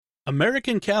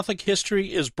American Catholic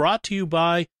History is brought to you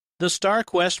by the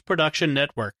StarQuest Production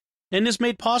Network and is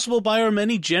made possible by our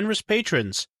many generous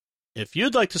patrons. If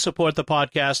you'd like to support the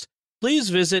podcast, please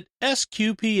visit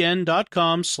sqpn.com/give.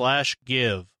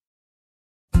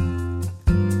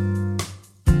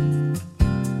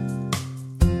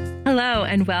 Hello,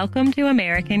 and welcome to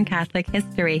American Catholic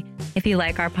History. If you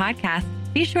like our podcast,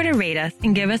 be sure to rate us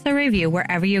and give us a review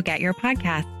wherever you get your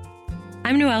podcasts.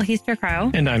 I'm Noelle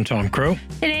Heaster-Crowe. And I'm Tom Crow.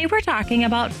 Today we're talking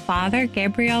about Father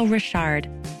Gabriel Richard,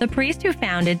 the priest who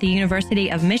founded the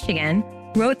University of Michigan,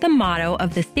 wrote the motto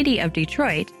of the city of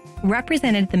Detroit,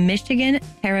 represented the Michigan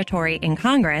Territory in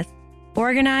Congress,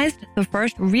 organized the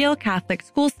first real Catholic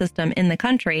school system in the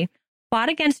country, fought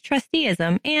against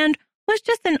trusteeism, and was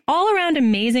just an all-around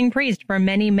amazing priest for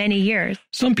many, many years.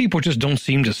 Some people just don't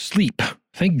seem to sleep.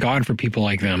 Thank God for people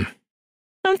like them.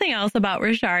 Something else about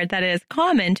Richard that is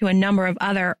common to a number of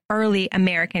other early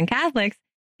American Catholics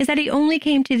is that he only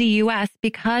came to the U.S.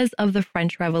 because of the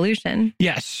French Revolution.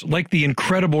 Yes, like the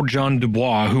incredible John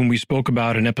Dubois, whom we spoke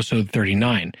about in episode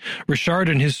 39. Richard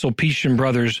and his Sulpician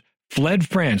brothers fled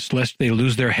France lest they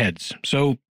lose their heads.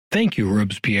 So, thank you,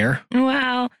 Robespierre.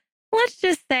 Well, let's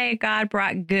just say God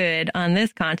brought good on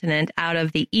this continent out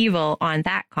of the evil on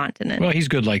that continent. Well, he's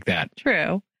good like that.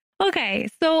 True. Okay,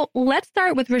 so let's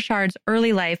start with Richard's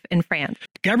early life in France.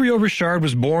 Gabriel Richard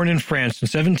was born in France in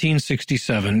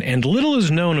 1767, and little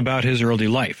is known about his early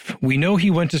life. We know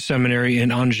he went to seminary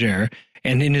in Angers,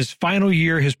 and in his final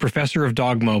year, his professor of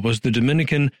dogma was the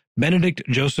Dominican Benedict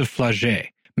Joseph Flaget.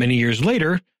 Many years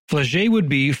later, Flaget would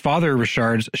be Father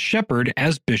Richard's shepherd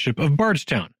as Bishop of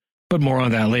Bardstown. But more on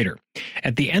that later.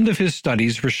 At the end of his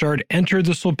studies, Richard entered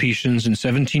the Sulpicians in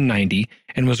 1790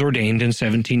 and was ordained in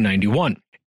 1791.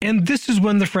 And this is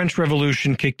when the French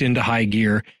Revolution kicked into high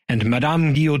gear and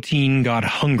Madame Guillotine got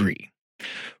hungry.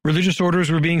 Religious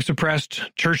orders were being suppressed,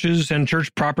 churches and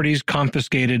church properties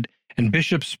confiscated, and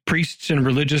bishops, priests, and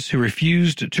religious who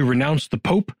refused to renounce the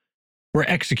Pope were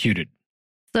executed.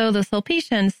 So the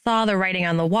Sulpicians saw the writing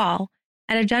on the wall.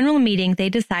 At a general meeting, they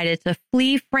decided to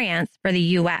flee France for the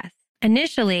U.S.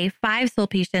 Initially, 5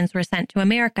 Sulpicians were sent to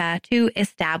America to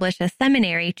establish a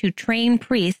seminary to train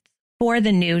priests for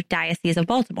the new Diocese of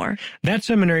Baltimore. That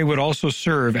seminary would also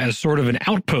serve as sort of an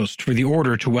outpost for the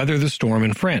order to weather the storm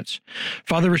in France.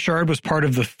 Father Richard was part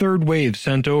of the third wave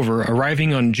sent over,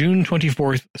 arriving on June 24,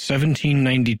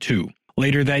 1792.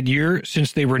 Later that year,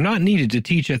 since they were not needed to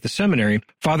teach at the seminary,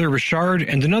 Father Richard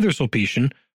and another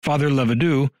Sulpician, Father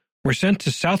Levadeau, were sent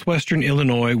to southwestern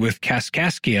Illinois with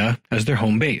Kaskaskia as their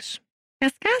home base.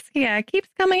 Kaskaskia keeps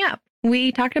coming up.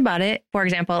 We talked about it, for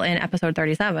example, in episode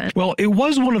 37. Well, it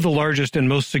was one of the largest and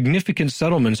most significant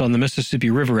settlements on the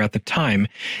Mississippi River at the time,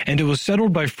 and it was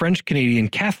settled by French-Canadian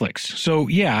Catholics. So,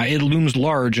 yeah, it looms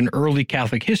large in early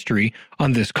Catholic history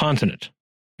on this continent.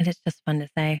 And it's just fun to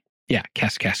say. Yeah,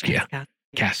 Kaskaskia.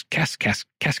 Kaskaskia.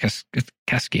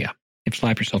 If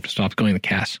slap yourself to stop going the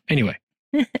Cass. Anyway.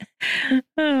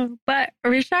 But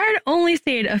Richard only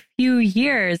stayed a few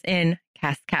years in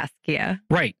Kaskaskia.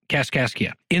 Right,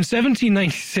 Kaskaskia. In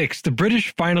 1796, the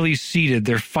British finally ceded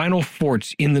their final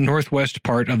forts in the northwest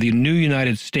part of the new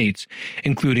United States,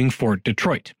 including Fort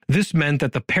Detroit. This meant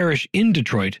that the parish in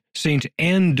Detroit, St.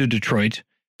 Anne de Detroit,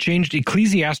 changed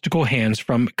ecclesiastical hands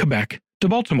from Quebec to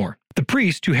Baltimore. The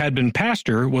priest who had been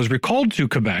pastor was recalled to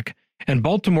Quebec, and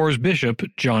Baltimore's bishop,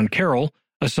 John Carroll,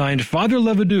 assigned Father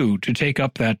Levadeau to take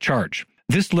up that charge.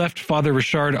 This left Father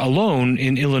Richard alone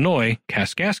in Illinois,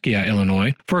 Kaskaskia,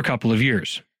 Illinois, for a couple of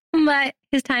years. But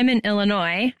his time in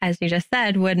Illinois, as you just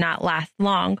said, would not last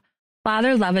long.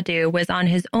 Father Levadeau was on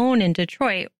his own in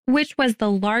Detroit, which was the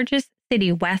largest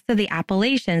city west of the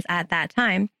Appalachians at that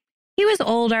time. He was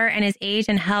older, and his age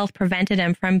and health prevented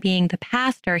him from being the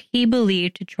pastor he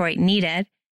believed Detroit needed.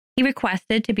 He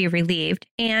requested to be relieved,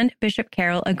 and Bishop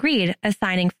Carroll agreed,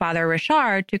 assigning Father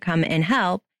Richard to come and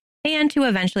help, and to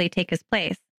eventually take his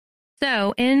place.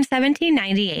 So, in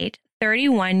 1798,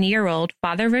 31-year-old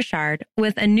Father Richard,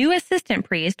 with a new assistant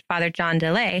priest, Father John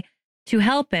DeLay, to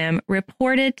help him,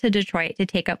 reported to Detroit to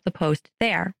take up the post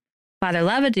there. Father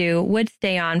Levadeau would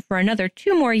stay on for another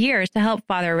 2 more years to help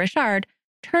Father Richard,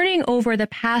 turning over the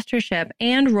pastorship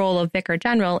and role of vicar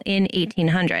general in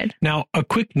 1800. Now, a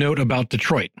quick note about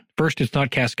Detroit. First, it's not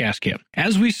Kaskaskia.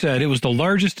 As we said, it was the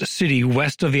largest city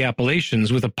west of the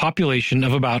Appalachians with a population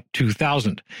of about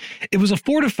 2,000. It was a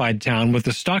fortified town with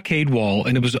a stockade wall,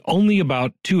 and it was only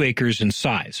about 2 acres in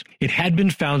size. It had been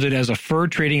founded as a fur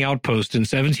trading outpost in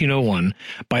 1701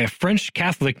 by a French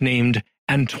Catholic named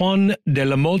Antoine de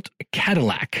la Motte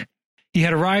Cadillac. He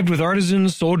had arrived with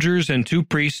artisans, soldiers, and 2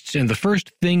 priests, and the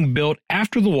first thing built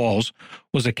after the walls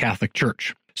was a Catholic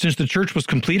church. Since the church was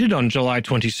completed on July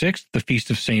 26th, the feast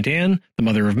of St. Anne, the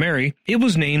Mother of Mary, it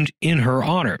was named in her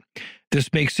honor.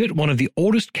 This makes it one of the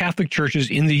oldest Catholic churches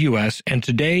in the U.S., and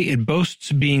today it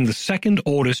boasts being the second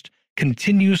oldest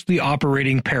continuously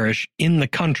operating parish in the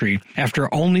country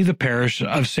after only the parish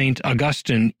of St.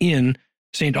 Augustine in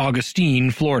St.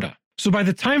 Augustine, Florida. So by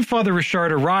the time Father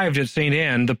Richard arrived at St.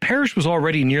 Anne, the parish was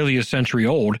already nearly a century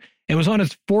old and was on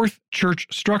its fourth church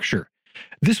structure.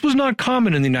 This was not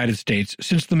common in the United States,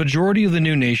 since the majority of the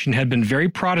new nation had been very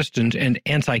Protestant and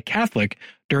anti-Catholic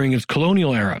during its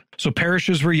colonial era, so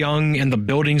parishes were young and the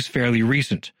buildings fairly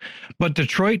recent. But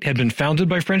Detroit had been founded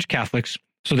by French Catholics,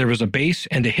 so there was a base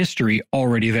and a history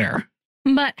already there.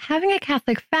 But having a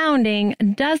Catholic founding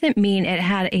doesn't mean it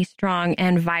had a strong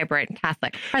and vibrant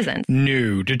Catholic presence.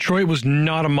 No, Detroit was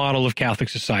not a model of Catholic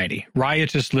society.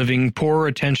 Riotous living, poor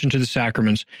attention to the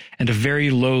sacraments, and a very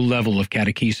low level of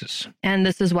catechesis. And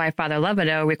this is why Father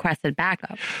Levideau requested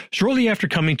backup. Shortly after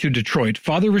coming to Detroit,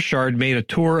 Father Richard made a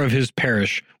tour of his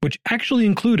parish, which actually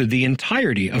included the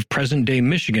entirety of present-day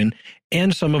Michigan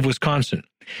and some of Wisconsin.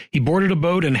 He boarded a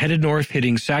boat and headed north,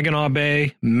 hitting Saginaw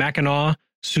Bay, Mackinac,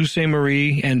 Sault Ste.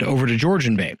 Marie, and over to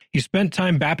Georgian Bay. He spent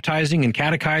time baptizing and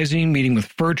catechizing, meeting with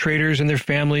fur traders and their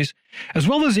families, as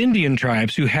well as Indian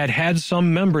tribes who had had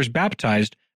some members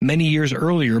baptized many years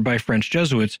earlier by French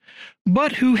Jesuits,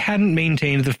 but who hadn't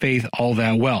maintained the faith all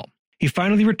that well. He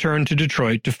finally returned to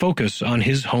Detroit to focus on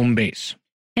his home base.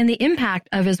 And the impact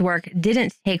of his work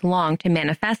didn't take long to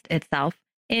manifest itself.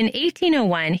 In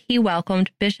 1801, he welcomed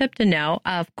Bishop Deneau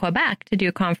of Quebec to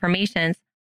do confirmations,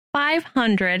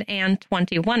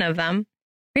 521 of them.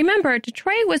 Remember,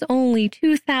 Detroit was only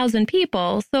 2,000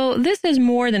 people, so this is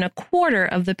more than a quarter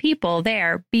of the people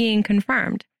there being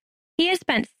confirmed. He had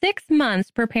spent 6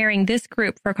 months preparing this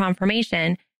group for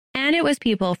confirmation, and it was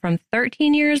people from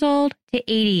 13 years old to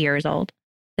 80 years old.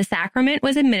 The sacrament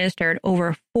was administered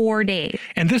over 4 days.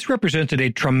 And this represented a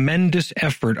tremendous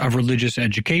effort of religious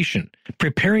education,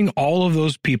 preparing all of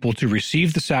those people to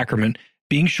receive the sacrament,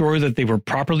 being sure that they were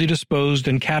properly disposed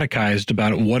and catechized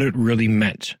about what it really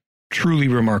meant. Truly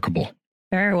remarkable.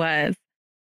 There it was.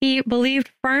 He believed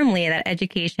firmly that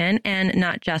education, and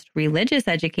not just religious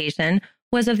education,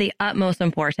 was of the utmost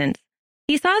importance.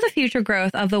 He saw the future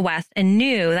growth of the West and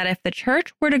knew that if the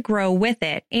church were to grow with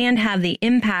it and have the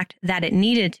impact that it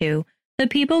needed to, the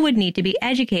people would need to be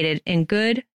educated in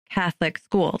good Catholic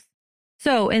schools.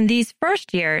 So in these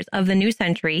first years of the new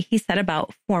century, he set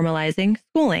about formalizing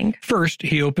schooling. First,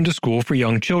 he opened a school for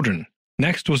young children.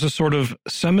 Next was a sort of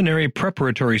seminary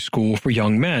preparatory school for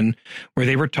young men, where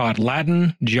they were taught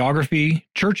Latin, geography,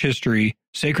 church history,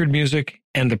 sacred music,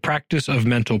 and the practice of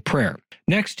mental prayer.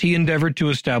 Next, he endeavored to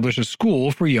establish a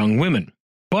school for young women.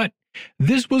 But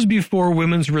this was before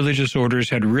women's religious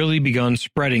orders had really begun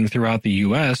spreading throughout the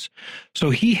U.S., so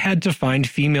he had to find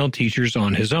female teachers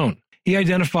on his own. He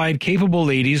identified capable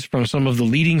ladies from some of the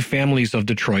leading families of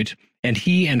Detroit, and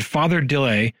he and Father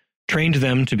Delay trained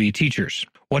them to be teachers.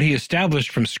 What he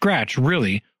established from scratch,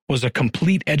 really, was a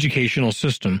complete educational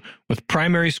system with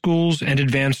primary schools and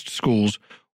advanced schools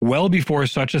well before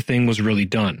such a thing was really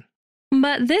done.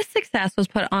 But this success was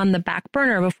put on the back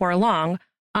burner before long.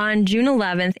 On June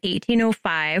 11th,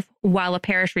 1805, while a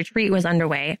parish retreat was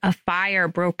underway, a fire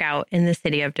broke out in the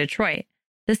city of Detroit.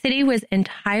 The city was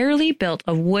entirely built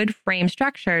of wood frame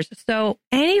structures, so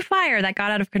any fire that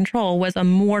got out of control was a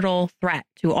mortal threat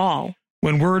to all.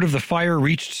 When word of the fire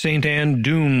reached St. Anne,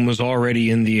 doom was already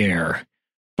in the air.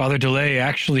 Father Delay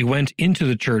actually went into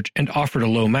the church and offered a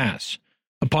low mass.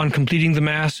 Upon completing the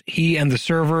mass, he and the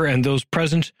server and those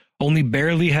present only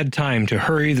barely had time to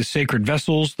hurry the sacred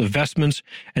vessels, the vestments,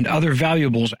 and other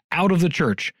valuables out of the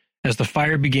church as the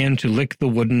fire began to lick the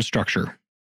wooden structure.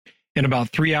 In about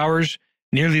 3 hours,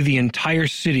 nearly the entire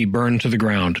city burned to the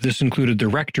ground. This included the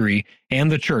rectory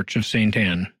and the church of St.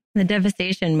 Anne. The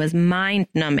devastation was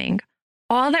mind-numbing.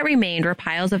 All that remained were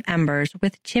piles of embers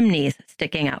with chimneys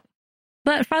sticking up.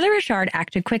 But Father Richard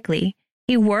acted quickly.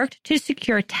 He worked to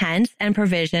secure tents and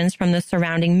provisions from the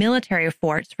surrounding military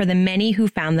forts for the many who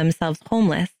found themselves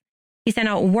homeless. He sent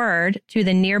out word to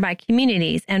the nearby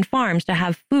communities and farms to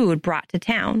have food brought to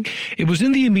town. It was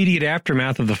in the immediate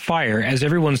aftermath of the fire, as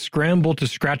everyone scrambled to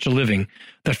scratch a living,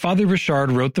 that Father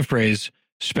Richard wrote the phrase,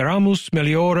 Speramus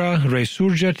meliora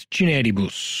resurget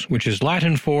cineribus, which is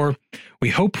Latin for, we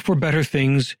hope for better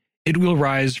things, it will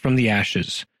rise from the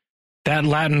ashes. That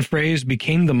Latin phrase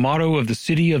became the motto of the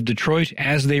city of Detroit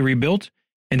as they rebuilt,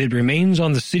 and it remains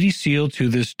on the city seal to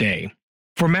this day.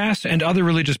 For Mass and other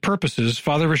religious purposes,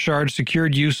 Father Richard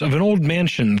secured use of an old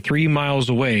mansion 3 miles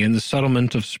away in the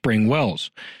settlement of Spring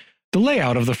Wells. The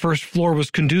layout of the first floor was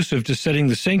conducive to setting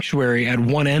the sanctuary at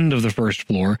one end of the first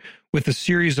floor, with a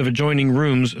series of adjoining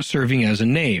rooms serving as a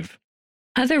nave.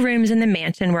 Other rooms in the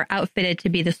mansion were outfitted to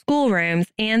be the schoolrooms,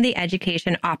 and the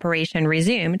education operation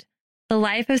resumed. The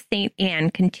life of St. Anne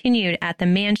continued at the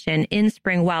mansion in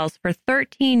Spring Wells for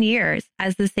 13 years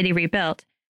as the city rebuilt,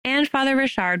 and Father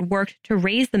Richard worked to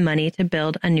raise the money to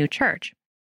build a new church.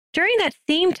 During that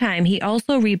same time, he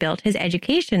also rebuilt his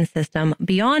education system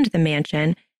beyond the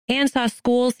mansion and saw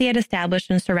schools he had established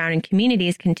in surrounding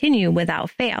communities continue without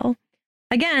fail.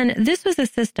 Again, this was a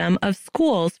system of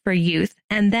schools for youth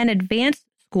and then advanced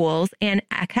schools and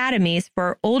academies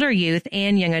for older youth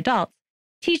and young adults,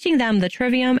 teaching them the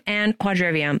trivium and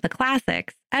quadrivium, the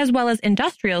classics, as well as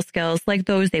industrial skills like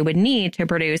those they would need to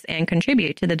produce and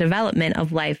contribute to the development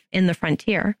of life in the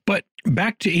frontier. But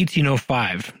back to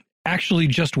 1805, actually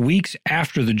just weeks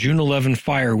after the June 11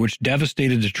 fire which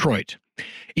devastated Detroit.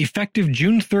 Effective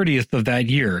June 30th of that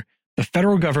year, the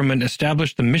federal government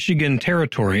established the Michigan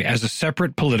Territory as a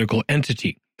separate political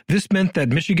entity. This meant that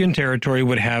Michigan Territory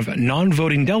would have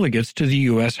non-voting delegates to the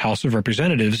U.S. House of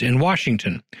Representatives in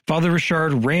Washington. Father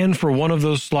Richard ran for one of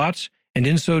those slots, and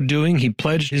in so doing, he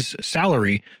pledged his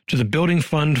salary to the building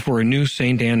fund for a new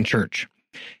St. Anne church.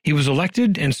 He was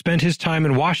elected and spent his time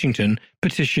in Washington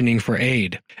petitioning for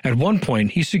aid. At one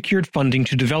point, he secured funding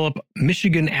to develop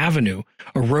Michigan Avenue,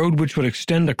 a road which would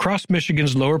extend across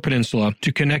Michigan's Lower Peninsula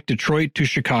to connect Detroit to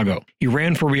Chicago. He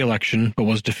ran for re-election, but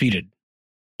was defeated.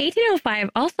 1805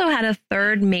 also had a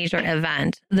third major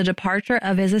event, the departure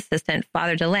of his assistant,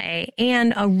 Father DeLay,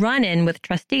 and a run-in with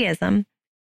trusteeism.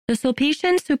 The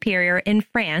Sulpician superior in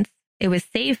France, it was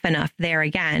safe enough there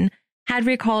again, had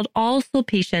recalled all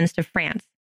Sulpicians to France.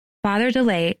 Father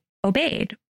DeLay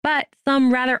obeyed, but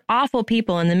some rather awful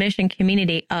people in the mission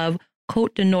community of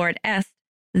Côte du Nord-Est,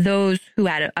 those who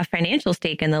had a financial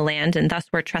stake in the land and thus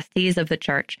were trustees of the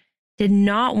church, did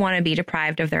not want to be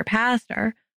deprived of their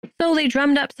pastor. So they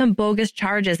drummed up some bogus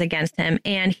charges against him,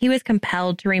 and he was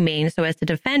compelled to remain so as to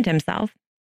defend himself.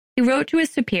 He wrote to his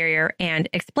superior and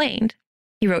explained.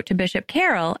 He wrote to Bishop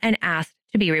Carroll and asked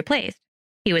to be replaced.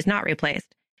 He was not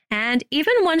replaced. And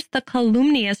even once the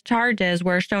calumnious charges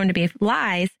were shown to be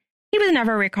lies, he was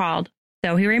never recalled.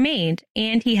 So he remained,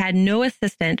 and he had no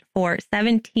assistant for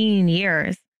 17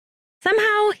 years.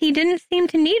 Somehow, he didn't seem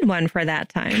to need one for that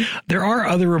time. There are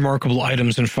other remarkable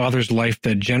items in Father's life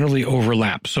that generally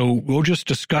overlap, so we'll just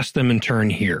discuss them in turn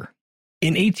here.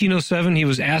 In 1807, he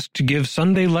was asked to give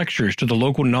Sunday lectures to the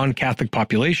local non-Catholic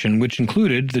population, which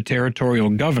included the territorial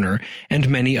governor and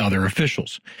many other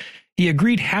officials. He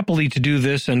agreed happily to do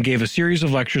this and gave a series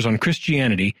of lectures on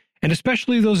Christianity, and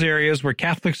especially those areas where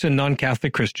Catholics and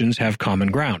non-Catholic Christians have common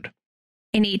ground.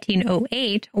 In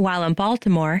 1808, while in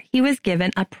Baltimore, he was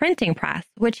given a printing press,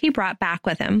 which he brought back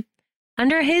with him.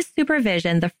 Under his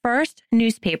supervision, the first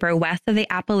newspaper west of the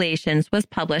Appalachians was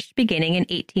published beginning in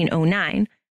 1809.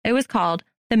 It was called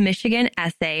the Michigan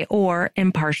Essay or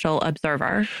Impartial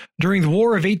Observer. During the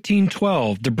War of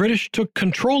 1812, the British took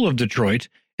control of Detroit,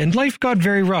 and life got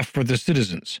very rough for the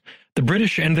citizens. The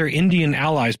British and their Indian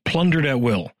allies plundered at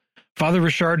will. Father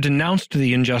Richard denounced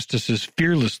the injustices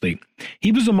fearlessly.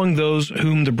 He was among those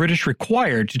whom the British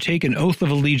required to take an oath of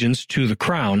allegiance to the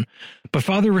crown, but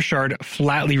Father Richard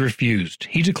flatly refused.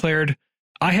 He declared,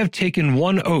 "I have taken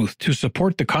one oath to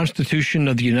support the Constitution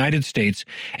of the United States,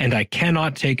 and I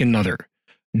cannot take another.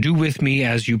 Do with me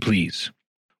as you please."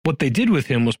 What they did with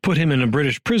him was put him in a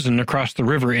British prison across the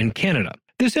river in Canada.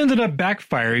 This ended up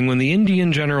backfiring when the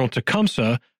Indian general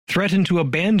Tecumseh threatened to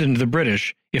abandon the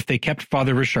British if they kept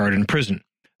Father Richard in prison.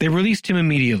 They released him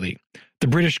immediately. The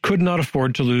British could not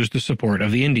afford to lose the support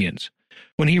of the Indians.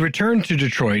 When he returned to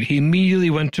Detroit, he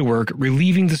immediately went to work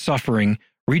relieving the suffering,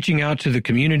 reaching out to the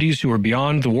communities who were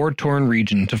beyond the war-torn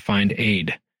region to find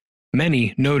aid.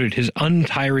 Many noted his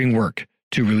untiring work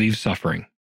to relieve suffering.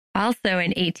 Also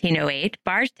in 1808,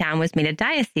 Bardstown was made a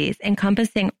diocese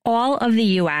encompassing all of the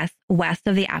U.S. west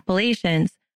of the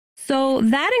Appalachians, so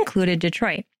that included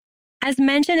Detroit. As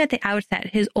mentioned at the outset,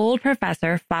 his old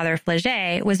professor, Father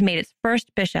Flagey, was made its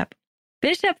first bishop.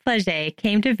 Bishop Flagey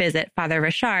came to visit Father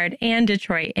Richard and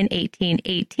Detroit in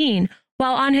 1818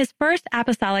 while on his first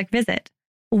apostolic visit.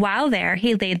 While there,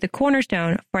 he laid the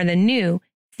cornerstone for the new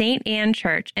St. Anne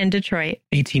Church in Detroit.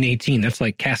 1818, that's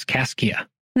like Kaskaskia.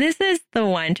 This is the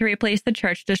one to replace the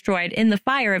church destroyed in the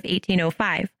fire of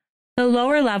 1805. The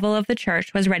lower level of the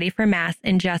church was ready for Mass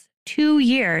in just 2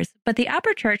 years, but the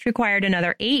upper church required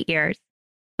another 8 years.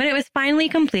 When it was finally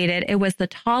completed, it was the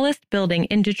tallest building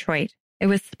in Detroit. It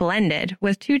was splendid,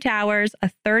 with 2 towers,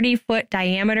 a 30-foot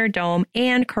diameter dome,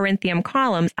 and Corinthian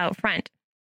columns out front.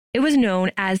 It was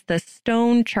known as the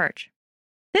Stone Church.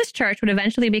 This church would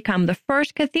eventually become the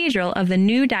first cathedral of the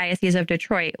new Diocese of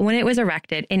Detroit when it was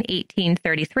erected in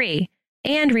 1833,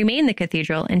 and remain the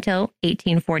cathedral until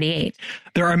 1848.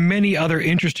 There are many other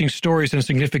interesting stories and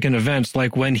significant events,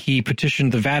 like when he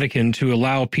petitioned the Vatican to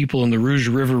allow people in the Rouge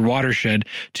River watershed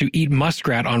to eat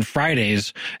muskrat on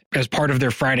Fridays as part of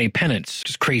their Friday penance.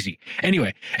 Just crazy.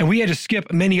 Anyway, and we had to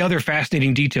skip many other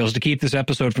fascinating details to keep this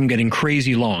episode from getting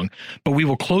crazy long, but we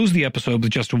will close the episode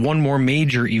with just one more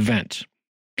major event.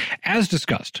 As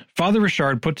discussed, Father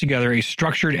Richard put together a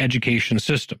structured education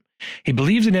system. He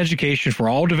believes in education for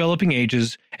all developing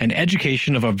ages and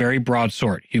education of a very broad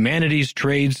sort: humanities,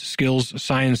 trades, skills,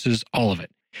 sciences, all of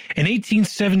it. In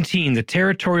 1817, the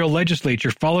territorial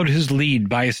legislature followed his lead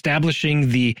by establishing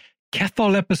the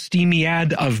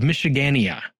Catholepistimiad of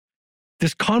Michigania.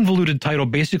 This convoluted title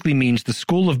basically means the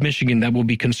School of Michigan that will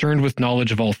be concerned with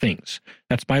knowledge of all things.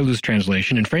 That's my loose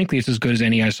translation, and frankly, it's as good as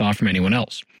any I saw from anyone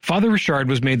else. Father Richard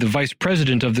was made the vice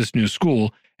president of this new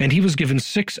school, and he was given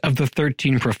 6 of the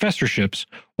 13 professorships,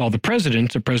 while the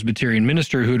president, a Presbyterian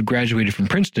minister who had graduated from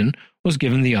Princeton, was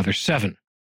given the other 7.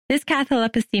 This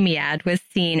Catholepistimiad was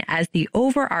seen as the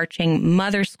overarching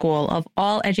mother school of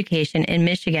all education in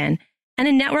Michigan, and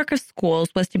a network of schools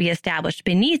was to be established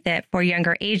beneath it for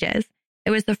younger ages. It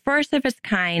was the first of its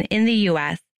kind in the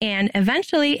U.S., and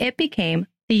eventually it became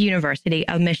the University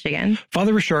of Michigan.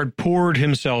 Father Richard poured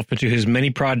himself into his many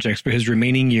projects for his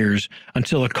remaining years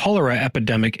until a cholera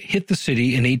epidemic hit the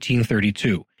city in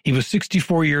 1832. He was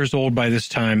 64 years old by this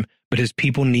time, but his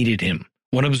people needed him.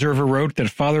 One observer wrote that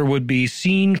Father would be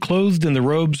seen clothed in the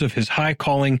robes of his high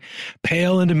calling,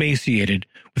 pale and emaciated,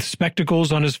 with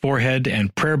spectacles on his forehead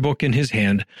and prayer book in his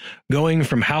hand, going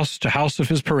from house to house of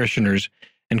his parishioners,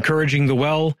 encouraging the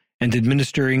well and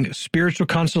administering spiritual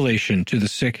consolation to the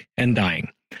sick and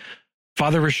dying.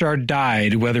 Father Richard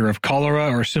died, whether of cholera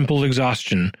or simple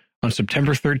exhaustion, on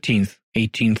September 13th,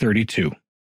 1832.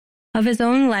 Of his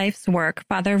own life's work,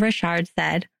 Father Richard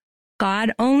said,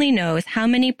 "God only knows how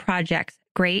many projects,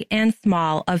 great and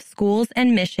small, of schools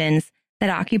and missions that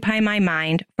occupy my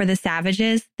mind for the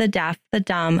savages, the deaf, the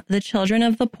dumb, the children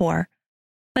of the poor.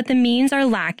 But the means are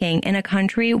lacking in a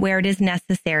country where it is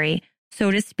necessary, so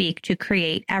to speak, to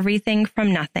create everything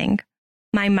from nothing.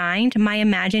 My mind, my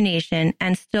imagination,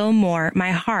 and still more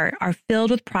my heart are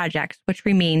filled with projects which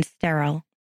remain sterile."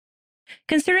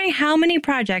 Considering how many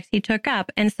projects he took up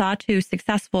and saw to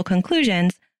successful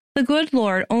conclusions, the good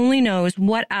Lord only knows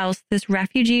what else this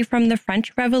refugee from the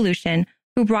French Revolution,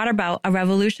 who brought about a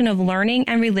revolution of learning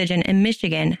and religion in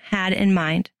Michigan, had in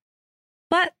mind.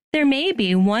 But there may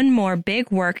be one more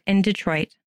big work in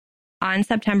Detroit. On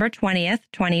September 20th,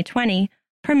 2020,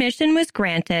 permission was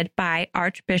granted by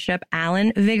Archbishop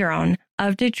Allen Vigeron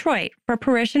of Detroit for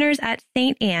parishioners at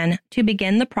St. Anne to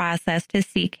begin the process to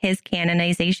seek his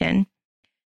canonization.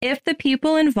 If the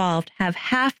people involved have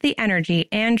half the energy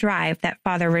and drive that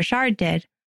Father Richard did,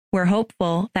 we're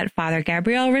hopeful that Father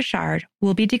Gabriel Richard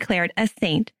will be declared a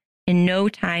saint in no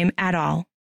time at all.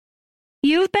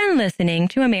 You've been listening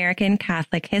to American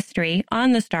Catholic History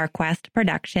on the StarQuest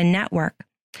Production Network.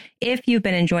 If you've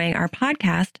been enjoying our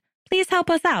podcast, please help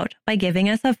us out by giving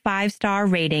us a 5-star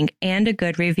rating and a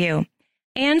good review,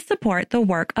 and support the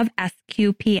work of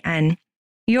SQPN.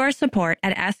 Your support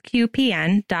at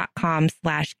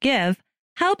sqpn.com/give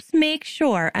helps make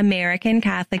sure American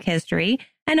Catholic History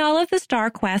and all of the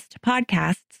StarQuest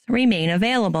podcasts remain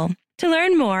available. To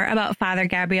learn more about Father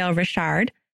Gabriel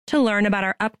Richard, to learn about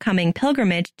our upcoming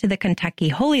pilgrimage to the Kentucky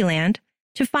Holy Land,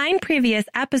 to find previous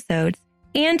episodes,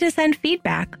 and to send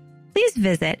feedback, please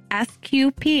visit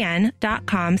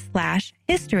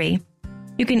sqpn.com/history.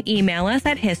 You can email us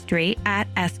at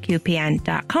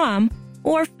history@sqpn.com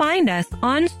or find us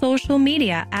on social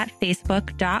media at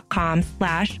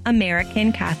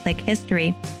facebook.com/American Catholic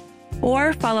History,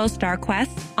 or follow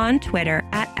StarQuest on Twitter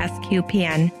at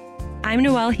SQPN. I'm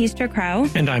Noelle Heaster-Crow.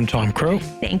 And I'm Tom Crow.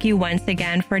 Thank you once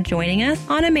again for joining us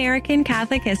on American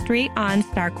Catholic History on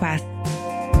StarQuest.